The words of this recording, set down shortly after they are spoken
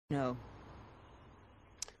No.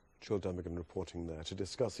 Jill Dunnigan reporting there. To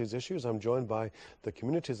discuss these issues, I'm joined by the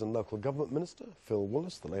Communities and Local Government Minister, Phil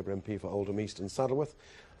Woolas, the Labour MP for Oldham East and Saddleworth,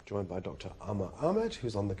 joined by Dr Amar Ahmed,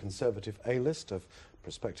 who's on the Conservative A-list of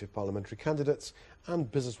prospective parliamentary candidates,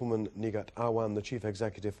 and businesswoman Nigat Awan, the Chief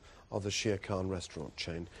Executive of the Shere Khan restaurant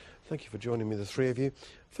chain. Thank you for joining me, the three of you.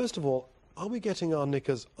 First of all, are we getting our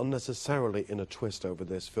knickers unnecessarily in a twist over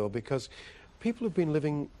this, Phil? Because people have been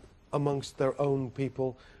living amongst their own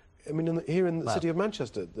people. I mean, here in the city of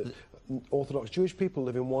Manchester, the Orthodox Jewish people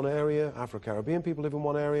live in one area, Afro-Caribbean people live in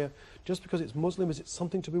one area. Just because it's Muslim, is it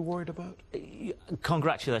something to be worried about?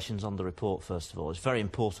 Congratulations on the report, first of all. It's very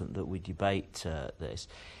important that we debate this.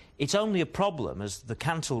 It's only a problem, as the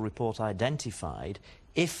Cantle report identified,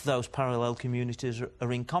 if those parallel communities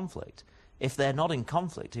are in conflict. If they're not in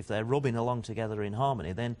conflict, if they're rubbing along together in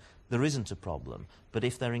harmony, then there isn't a problem. But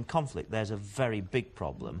if they're in conflict, there's a very big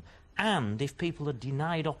problem. And if people are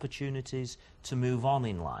denied opportunities to move on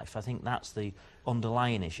in life, I think that's the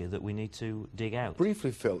underlying issue that we need to dig out. Briefly,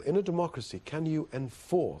 Phil, in a democracy, can you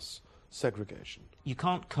enforce segregation? You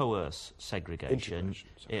can't coerce segregation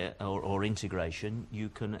or integration. You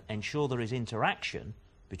can ensure there is interaction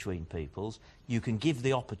between peoples. You can give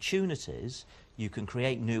the opportunities. You can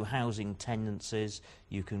create new housing tenancies.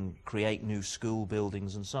 You can create new school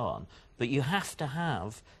buildings and so on. But you have to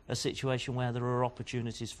have a situation where there are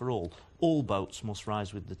opportunities for all. All boats must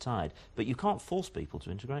rise with the tide. But you can't force people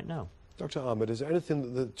to integrate, no. Dr Ahmed, is there anything that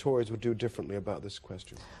the Tories would do differently about this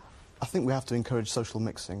question? I think we have to encourage social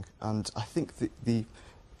mixing, and I think the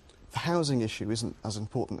housing issue isn't as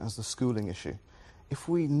important as the schooling issue. If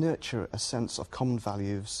we nurture a sense of common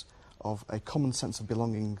values, of a common sense of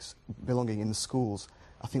belonging in the schools,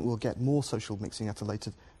 I think we'll get more social mixing at a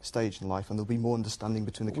later stage in life, and there'll be more understanding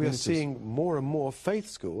between the communities. We are seeing more and more faith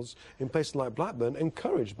schools in places like Blackburn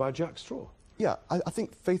encouraged by Jack Straw. Yeah, I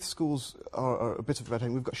think faith schools are a bit of a red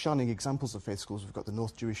herring. We've got shining examples of faith schools. We've got the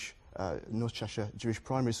North Cheshire Jewish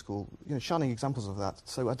Primary School, shining examples of that.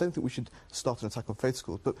 So I don't think we should start an attack on faith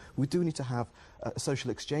schools, but we do need to have a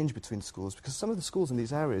social exchange between schools, because some of the schools in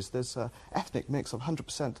these areas, there's an ethnic mix of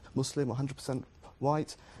 100% Muslim or 100%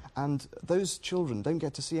 white, and those children don't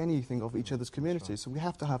get to see anything of each other's communities. So we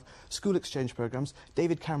have to have school exchange programmes.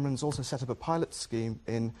 David Cameron's also set up a pilot scheme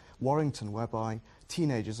in Warrington whereby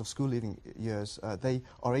teenagers of school-leaving years, they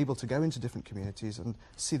are able to go into different communities and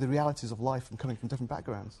see the realities of life and coming from different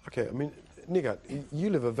backgrounds. OK, I mean, Nigat, you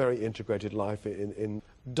live a very integrated life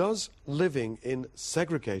Does living in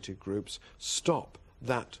segregated groups stop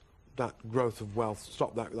that growth of wealth,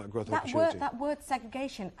 stop that growth of opportunity? That word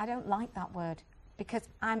segregation, I don't like that word, because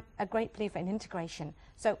I'm a great believer in integration.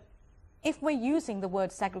 So if we're using the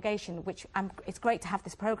word segregation, which it's great to have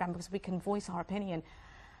this programme because we can voice our opinion,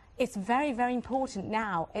 it's very, very important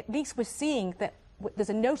now. At least we're seeing that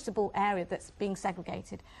there's a noticeable area that's being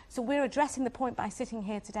segregated. So we're addressing the point by sitting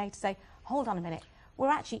here today to say, hold on a minute, we're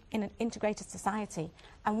actually in an integrated society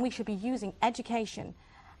and we should be using education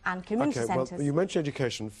and community centres. Well, you mentioned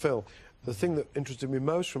education. Phil, the thing that interested me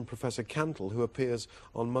most from Professor Cantle, who appears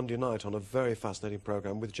on Monday night on a very fascinating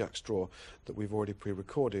programme with Jack Straw that we've already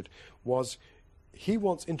pre-recorded, was he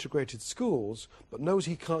wants integrated schools but knows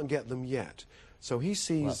he can't get them yet. So he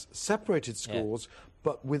sees separated schools,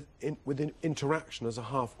 but with interaction as a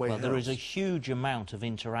halfway house. There is a huge amount of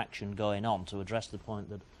interaction going on, to address the point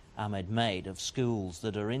that Ahmed made, of schools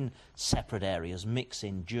that are in separate areas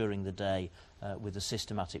mixing during the day with a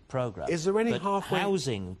systematic programme. Is there any halfway...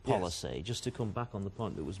 housing policy, just to come back on the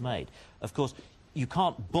point that was made, of course, you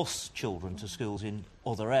can't bus children to schools in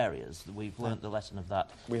other areas. We've learnt the lesson of that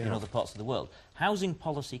in other parts of the world. Housing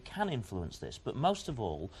policy can influence this, but most of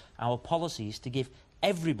all, our policy is to give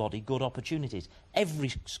everybody good opportunities.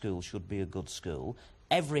 Every school should be a good school.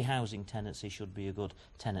 Every housing tenancy should be a good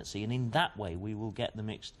tenancy, and in that way we will get the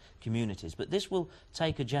mixed communities. But this will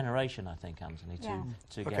take a generation, I think, Anthony,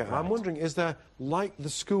 to get right. I'm wondering, is there, like the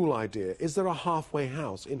school idea, is there a halfway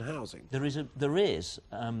house in housing? There is,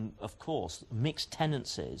 of course, mixed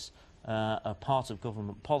tenancies are part of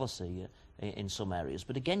government policy in some areas.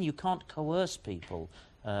 But again, you can't coerce people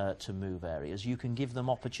to move areas. You can give them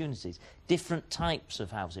opportunities, different types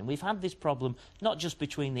of housing. We've had this problem not just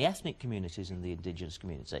between the ethnic communities and the indigenous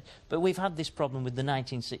community, but we've had this problem with the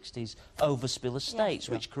 1960s overspill estates,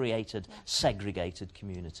 which created segregated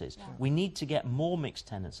communities. We need to get more mixed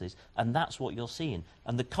tenancies, and that's what you're seeing.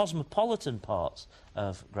 And the cosmopolitan parts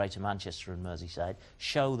of Greater Manchester and Merseyside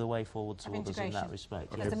show the way forward to others in that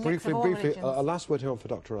respect. Okay, briefly, a last word here for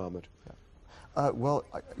Dr Ahmed. Well,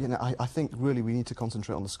 I think really we need to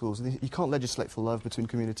concentrate on the schools. You can't legislate for love between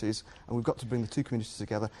communities, and we've got to bring the two communities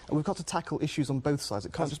together, and we've got to tackle issues on both sides.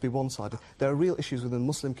 It can't just be one-sided. There are real issues within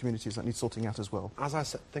Muslim communities that need sorting out as well. As I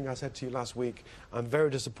think I said to you last week, I'm very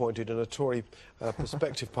disappointed in a Tory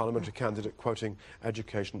prospective parliamentary candidate quoting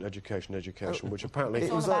education, education, education, which apparently...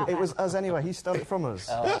 It was us anyway. He stole it from us.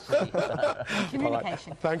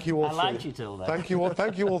 Communication. Thank you all three. I liked you till then.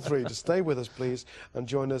 Thank you all three to stay with us, please, and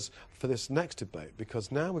join us for this next debate,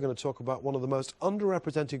 because now we're going to talk about one of the most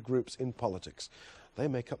underrepresented groups in politics. They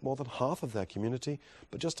make up more than half of their community,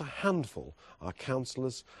 but just a handful are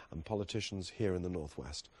councillors and politicians here in the North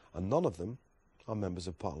West, and none of them are members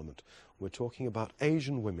of Parliament. We're talking about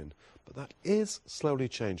Asian women, but that is slowly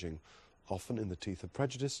changing, often in the teeth of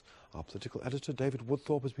prejudice. Our political editor, David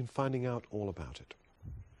Woodthorpe, has been finding out all about it.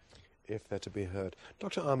 If they're to be heard.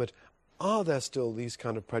 Dr. Ahmed, are there still these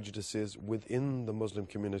kind of prejudices within the Muslim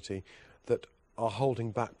community that are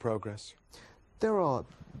holding back progress? There are,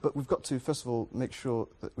 but we've got to, first of all, make sure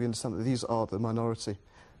that we understand that these are the minority.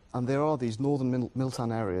 And there are these northern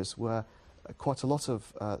Miltown areas where quite a lot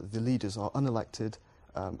of the leaders are unelected,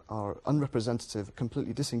 are unrepresentative,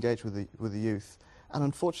 completely disengaged with the youth. And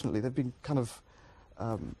unfortunately, they've been kind of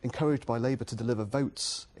encouraged by Labour to deliver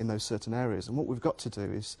votes in those certain areas. And what we've got to do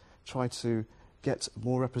is try to get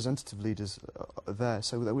more representative leaders there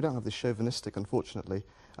so that we don't have this chauvinistic, unfortunately,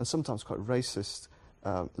 and sometimes quite racist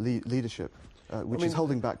leadership, which is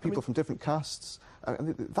holding back people from different castes.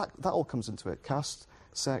 That all comes into it. Caste,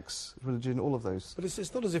 sex, religion, all of those. But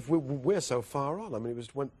it's not as if we're so far on. I mean, it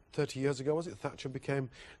was 30 years ago, was it? Thatcher became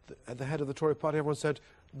at the head of the Tory party. Everyone said,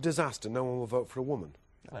 disaster, no one will vote for a woman.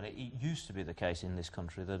 Well, it used to be the case in this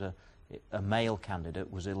country that a male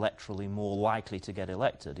candidate was electorally more likely to get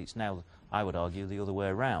elected. It's now, I would argue, the other way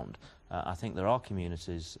around. I think there are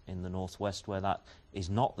communities in the Northwest where that is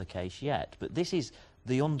not the case yet. But this is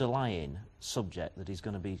the underlying subject that is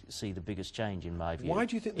going to see the biggest change, in my view. Why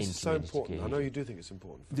do you think this is so important? Cohesion. I know you do think it's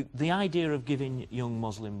important. The idea of giving young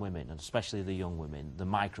Muslim women, and especially the young women, the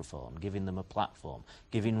microphone, giving them a platform,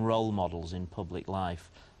 giving role models in public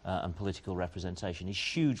life and political representation is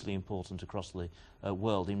hugely important across the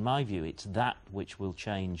world. In my view, it's that which will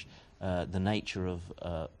change the nature of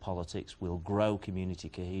politics, will grow community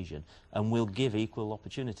cohesion, and will give equal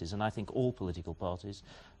opportunities. And I think all political parties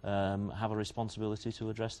have a responsibility to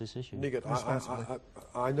address this issue. Nigat,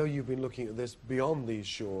 I know you've been looking at this beyond these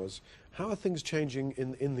shores. How are things changing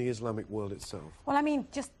in the Islamic world itself? Well, I mean,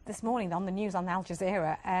 just this morning on the news on Al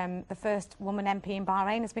Jazeera, the first woman MP in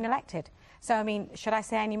Bahrain has been elected. So, I mean, should I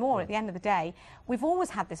say any more? At the end of the day, we've always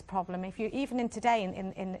had this problem. If you even in today,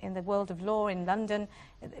 in the world of law in London,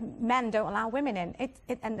 men don't allow women in,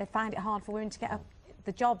 and they find it hard for women to get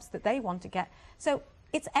the jobs that they want to get. So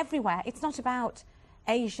it's everywhere. It's not about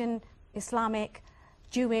Asian, Islamic,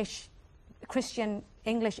 Jewish, Christian,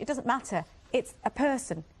 English. It doesn't matter. It's a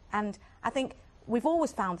person. And I think we've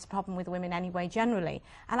always found this problem with women anyway, generally.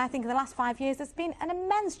 And I think in the last 5 years there's been an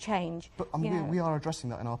immense change. But I mean, we are addressing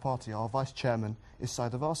that in our party. Our vice chairman is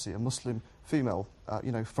Saida Varsi, a Muslim female,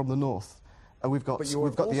 from the north. We've got the A-list as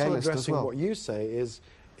well. But you're also addressing what you say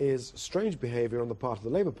is strange behaviour on the part of the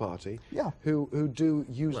Labour Party, who do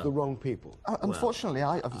use the wrong people. Unfortunately,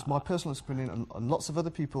 it's my personal opinion, and lots of other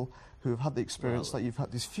people who have had the experience that you've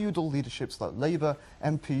had these feudal leaderships that Labour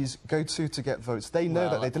MPs go to get votes. They know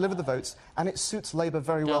that they deliver the votes, and it suits Labour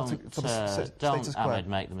very well for the status quo. Don't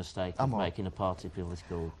make the mistake of making a party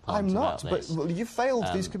political point I'm not, about this. but you failed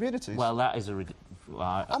these communities. Well, that is a...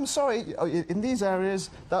 I'm sorry, in these areas,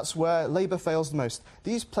 that's where Labour fails the most.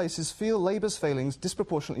 These places feel Labour's failings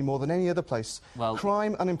disproportionately more than any other place. Well,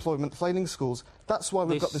 crime, unemployment, failing schools, that's why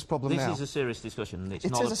we've got this problem now. This is a serious discussion, and it's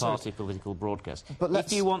not a party political broadcast. But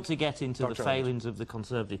if you want to get into the failings of the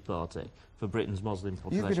Conservative Party for Britain's Muslim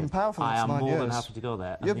population, you've been in power for the last 9 years. I am more than happy to go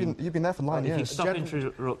there. You've been there for 9 years. If you stop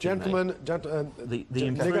interrupting me, the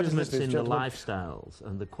improvements in the lifestyles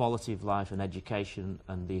and the quality of life and education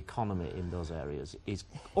and the economy in those areas is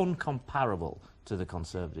uncomparable to the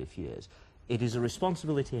Conservative years. It is a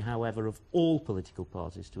responsibility, however, of all political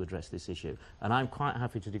parties to address this issue, and I'm quite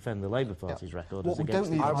happy to defend the Labour Party's record as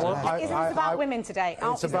against the It's about women today.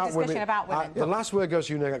 It's about a discussion about women. The last word goes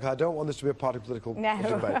to you, Nigat. I don't want this to be a party political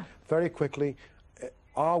debate. Very quickly,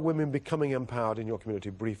 are women becoming empowered in your community,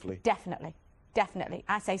 briefly? Definitely. Definitely.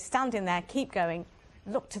 I say stand in there, keep going,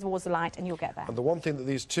 look towards the light, and you'll get there. And the one thing that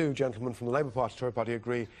these two gentlemen from the Labour Party, Tory Party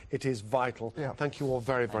agree, it is vital. Thank you all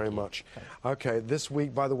very, very much. OK, this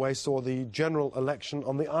week, by the way, saw the general election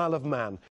on the Isle of Man.